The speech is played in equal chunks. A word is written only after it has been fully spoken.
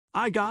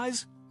Hi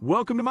guys,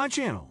 welcome to my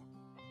channel.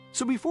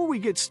 So before we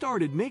get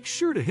started, make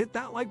sure to hit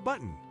that like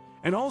button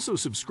and also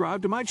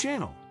subscribe to my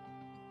channel.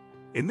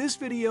 In this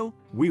video,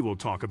 we will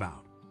talk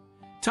about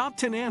top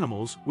 10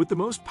 animals with the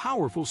most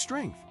powerful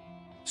strength.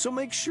 So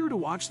make sure to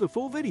watch the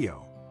full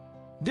video.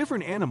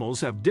 Different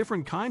animals have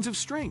different kinds of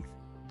strength.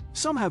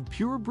 Some have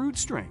pure brute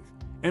strength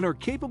and are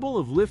capable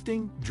of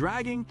lifting,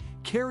 dragging,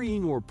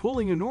 carrying, or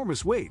pulling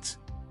enormous weights.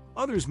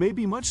 Others may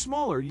be much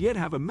smaller yet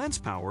have immense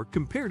power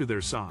compared to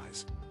their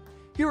size.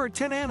 Here are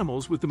 10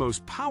 animals with the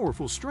most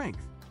powerful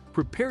strength.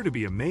 Prepare to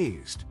be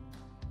amazed.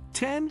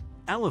 10.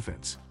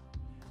 Elephants.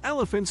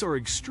 Elephants are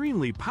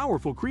extremely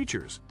powerful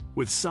creatures,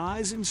 with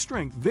size and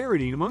strength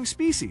varying among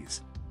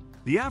species.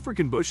 The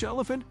African bush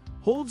elephant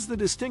holds the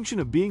distinction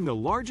of being the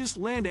largest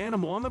land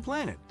animal on the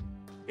planet.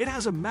 It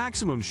has a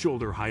maximum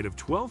shoulder height of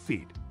 12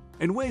 feet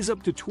and weighs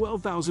up to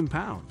 12,000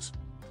 pounds.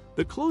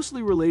 The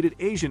closely related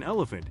Asian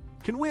elephant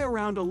can weigh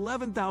around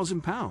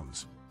 11,000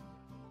 pounds.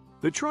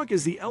 The trunk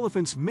is the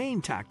elephant's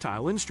main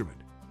tactile instrument.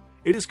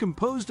 It is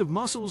composed of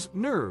muscles,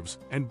 nerves,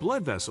 and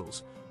blood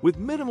vessels, with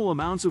minimal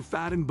amounts of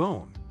fat and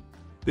bone.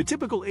 The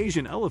typical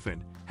Asian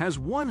elephant has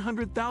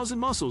 100,000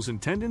 muscles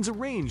and tendons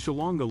arranged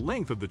along the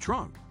length of the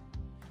trunk.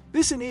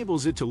 This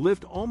enables it to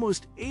lift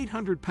almost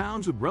 800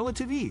 pounds with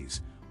relative ease,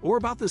 or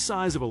about the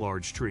size of a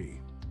large tree.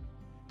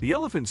 The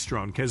elephant's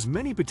trunk has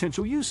many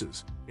potential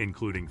uses,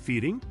 including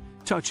feeding,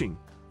 touching,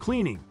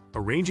 cleaning,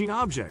 arranging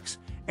objects,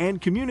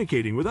 and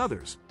communicating with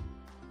others.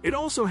 It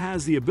also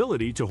has the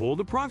ability to hold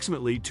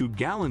approximately 2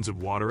 gallons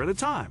of water at a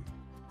time.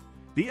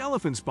 The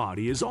elephant's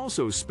body is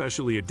also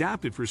specially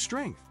adapted for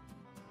strength.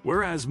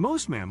 Whereas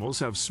most mammals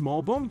have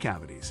small bone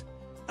cavities,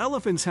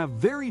 elephants have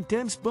very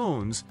dense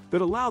bones that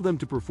allow them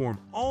to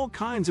perform all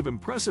kinds of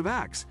impressive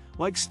acts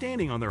like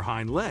standing on their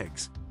hind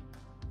legs.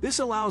 This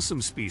allows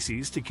some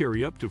species to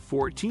carry up to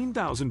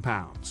 14,000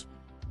 pounds.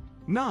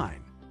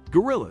 9.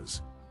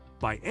 Gorillas.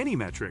 By any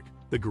metric,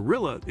 the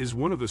gorilla is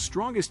one of the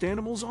strongest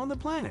animals on the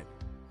planet.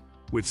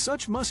 With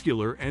such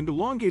muscular and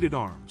elongated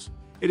arms,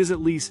 it is at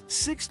least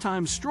 6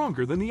 times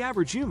stronger than the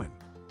average human.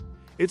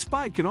 Its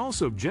bite can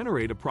also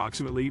generate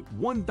approximately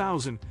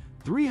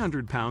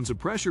 1,300 pounds of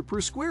pressure per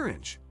square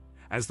inch.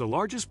 As the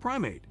largest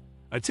primate,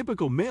 a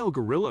typical male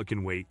gorilla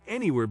can weigh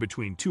anywhere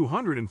between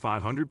 200 and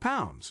 500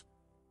 pounds.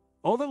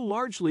 Although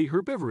largely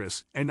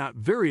herbivorous and not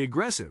very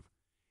aggressive,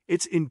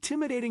 its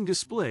intimidating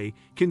display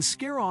can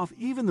scare off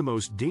even the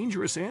most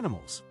dangerous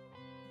animals.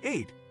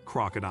 8.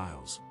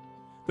 Crocodiles.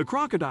 The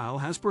crocodile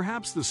has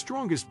perhaps the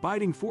strongest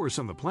biting force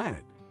on the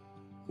planet.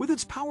 With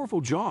its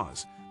powerful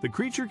jaws, the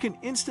creature can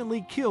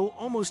instantly kill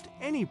almost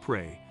any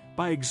prey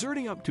by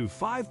exerting up to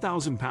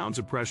 5,000 pounds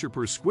of pressure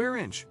per square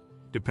inch,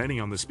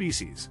 depending on the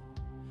species.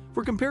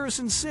 For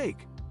comparison's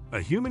sake, a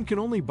human can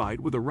only bite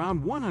with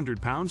around 100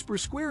 pounds per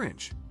square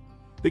inch.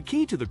 The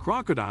key to the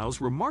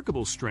crocodile's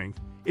remarkable strength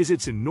is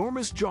its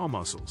enormous jaw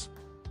muscles.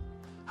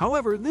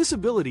 However, this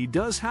ability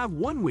does have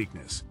one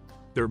weakness.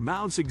 Their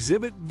mouths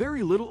exhibit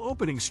very little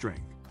opening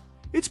strength.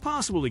 It's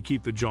possible to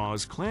keep the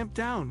jaws clamped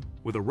down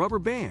with a rubber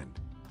band.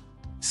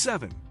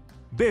 7.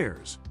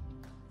 Bears.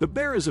 The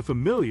bear is a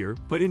familiar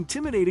but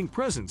intimidating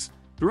presence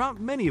throughout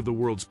many of the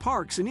world's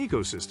parks and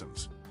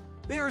ecosystems.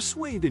 They are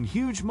swathed in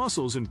huge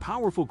muscles and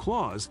powerful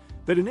claws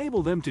that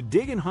enable them to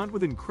dig and hunt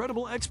with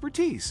incredible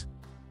expertise.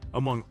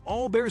 Among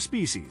all bear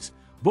species,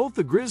 both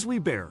the grizzly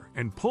bear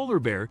and polar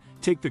bear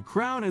take the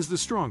crown as the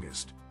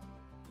strongest.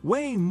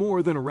 Weighing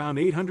more than around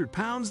 800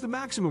 pounds, the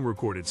maximum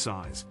recorded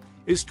size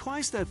is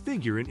twice that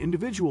figure. An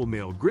individual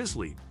male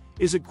grizzly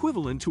is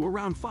equivalent to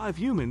around 5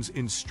 humans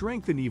in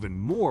strength and even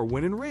more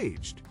when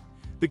enraged.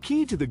 The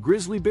key to the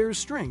grizzly bear's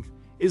strength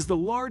is the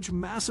large,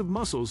 massive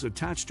muscles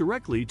attached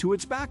directly to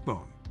its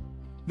backbone.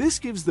 This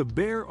gives the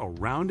bear a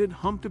rounded,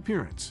 humped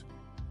appearance.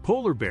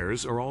 Polar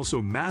bears are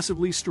also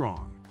massively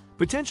strong,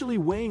 potentially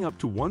weighing up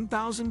to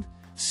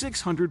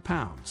 1,600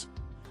 pounds.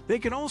 They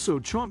can also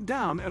chomp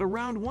down at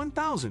around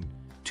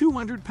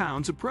 1,200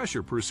 pounds of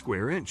pressure per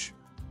square inch.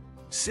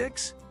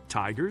 6.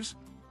 Tigers.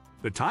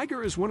 The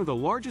tiger is one of the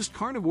largest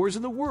carnivores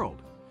in the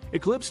world,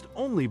 eclipsed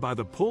only by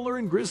the polar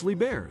and grizzly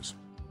bears.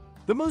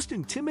 The most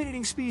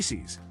intimidating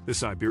species, the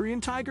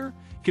Siberian tiger,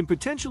 can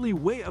potentially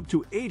weigh up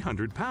to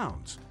 800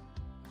 pounds.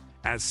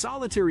 As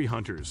solitary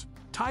hunters,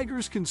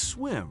 tigers can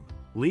swim,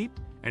 leap,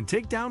 and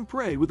take down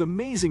prey with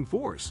amazing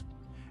force.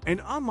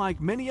 And unlike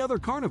many other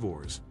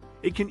carnivores,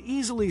 it can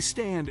easily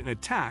stand an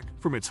attack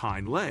from its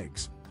hind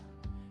legs.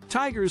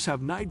 Tigers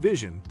have night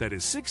vision that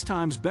is 6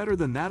 times better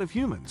than that of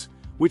humans,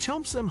 which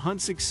helps them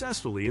hunt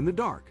successfully in the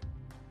dark.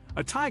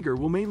 A tiger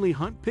will mainly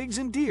hunt pigs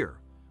and deer,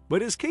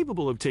 but is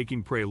capable of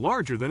taking prey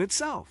larger than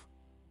itself.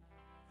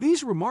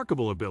 These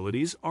remarkable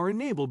abilities are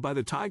enabled by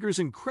the tiger's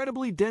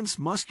incredibly dense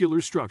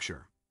muscular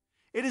structure.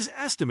 It is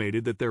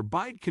estimated that their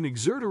bite can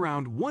exert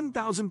around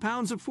 1,000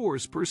 pounds of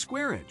force per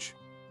square inch.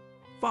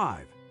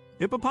 5.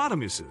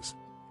 Hippopotamuses.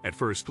 At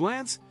first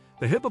glance,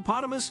 the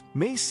hippopotamus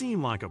may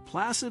seem like a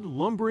placid,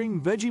 lumbering,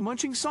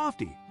 veggie-munching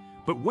softie,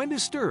 but when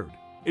disturbed,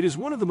 it is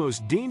one of the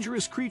most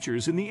dangerous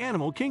creatures in the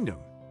animal kingdom.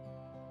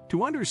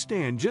 To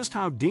understand just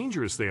how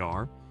dangerous they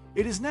are,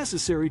 it is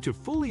necessary to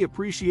fully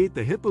appreciate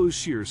the hippo's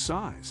sheer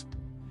size.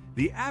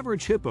 The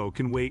average hippo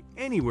can weigh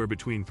anywhere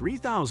between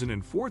 3,000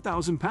 and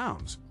 4,000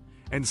 pounds,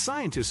 and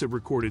scientists have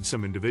recorded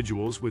some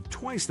individuals with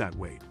twice that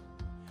weight.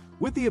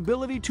 With the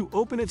ability to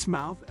open its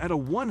mouth at a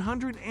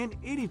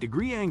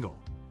 180-degree angle,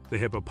 the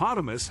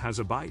hippopotamus has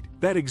a bite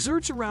that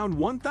exerts around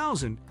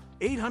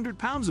 1,800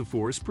 pounds of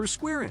force per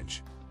square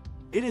inch.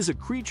 It is a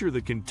creature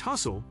that can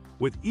tussle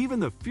with even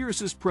the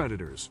fiercest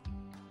predators.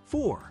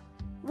 4.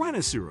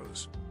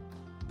 Rhinoceros.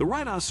 The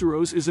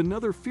rhinoceros is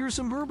another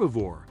fearsome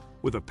herbivore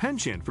with a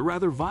penchant for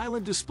rather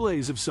violent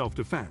displays of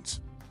self-defense.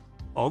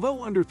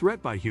 Although under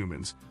threat by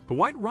humans, the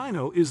white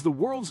rhino is the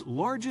world's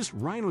largest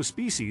rhino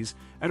species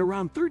at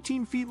around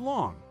 13 feet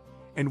long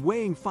and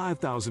weighing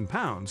 5,000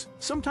 pounds,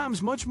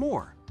 sometimes much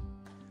more.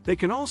 They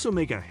can also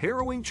make a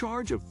harrowing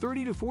charge of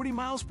 30 to 40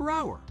 miles per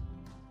hour.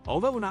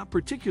 Although not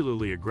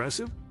particularly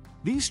aggressive,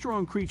 these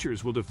strong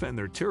creatures will defend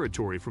their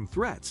territory from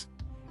threats,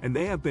 and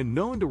they have been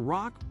known to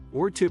rock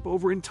or tip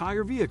over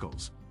entire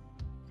vehicles.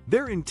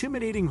 Their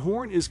intimidating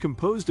horn is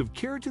composed of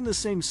keratin, the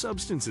same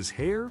substance as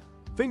hair,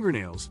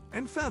 fingernails,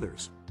 and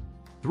feathers.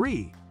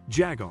 3.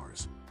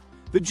 Jaguars.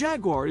 The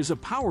jaguar is a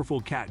powerful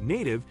cat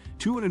native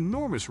to an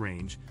enormous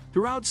range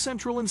throughout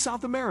Central and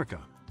South America.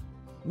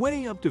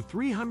 Weighing up to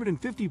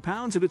 350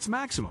 pounds at its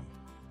maximum,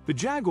 the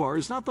jaguar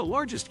is not the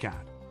largest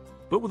cat,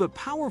 but with a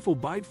powerful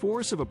bite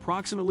force of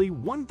approximately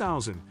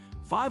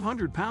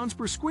 1,500 pounds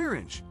per square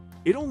inch,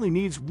 it only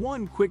needs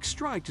one quick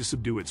strike to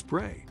subdue its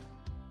prey.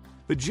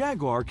 The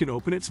jaguar can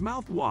open its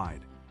mouth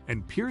wide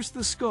and pierce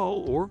the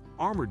skull or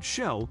armored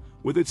shell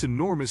with its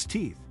enormous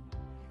teeth.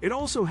 It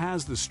also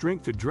has the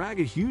strength to drag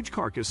a huge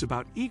carcass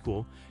about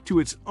equal to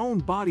its own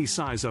body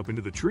size up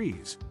into the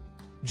trees.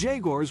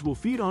 Jaguars will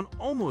feed on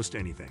almost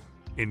anything,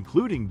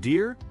 including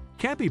deer,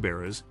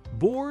 capybaras,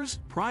 boars,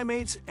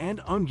 primates, and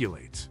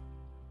ungulates.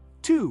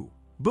 2.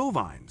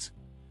 Bovines.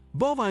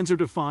 Bovines are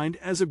defined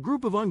as a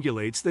group of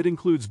ungulates that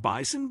includes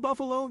bison,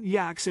 buffalo,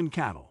 yaks, and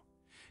cattle.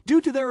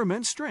 Due to their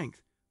immense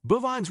strength,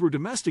 bovines were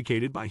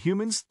domesticated by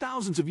humans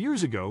thousands of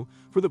years ago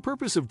for the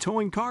purpose of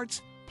towing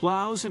carts,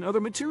 plows, and other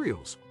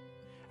materials.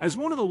 As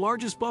one of the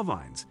largest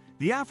bovines,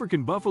 the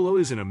African buffalo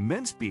is an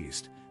immense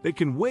beast that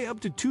can weigh up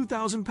to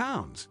 2,000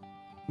 pounds.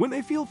 When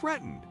they feel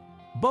threatened,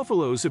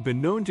 buffaloes have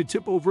been known to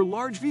tip over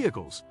large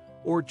vehicles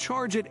or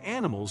charge at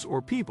animals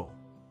or people.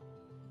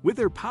 With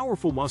their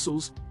powerful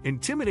muscles,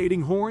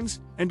 intimidating horns,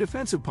 and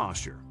defensive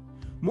posture,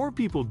 more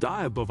people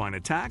die of bovine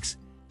attacks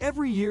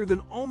every year than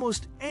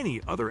almost any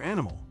other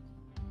animal.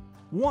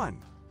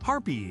 1.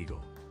 Harpy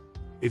eagle.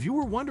 If you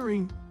were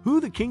wondering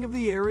who the king of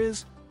the air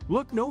is,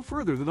 look no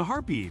further than the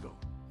harpy eagle.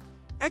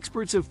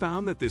 Experts have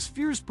found that this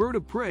fierce bird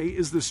of prey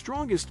is the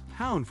strongest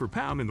pound for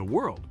pound in the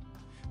world.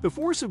 The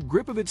force of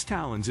grip of its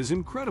talons is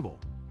incredible,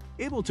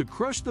 able to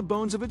crush the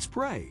bones of its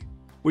prey,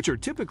 which are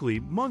typically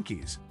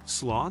monkeys,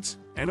 sloths,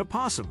 and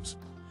opossums.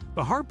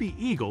 The harpy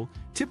eagle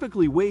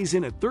typically weighs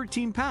in at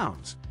 13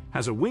 pounds,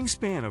 has a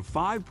wingspan of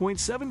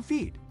 5.7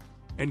 feet,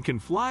 and can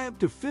fly up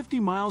to 50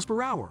 miles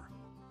per hour.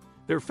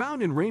 They're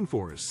found in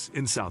rainforests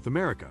in South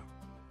America,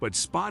 but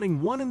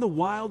spotting one in the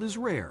wild is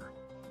rare.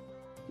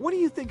 What do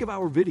you think of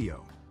our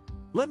video?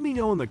 Let me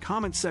know in the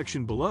comment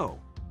section below.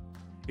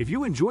 If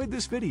you enjoyed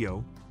this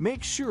video,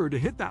 make sure to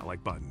hit that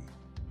like button.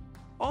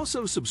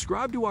 Also,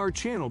 subscribe to our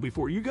channel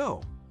before you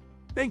go.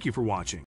 Thank you for watching.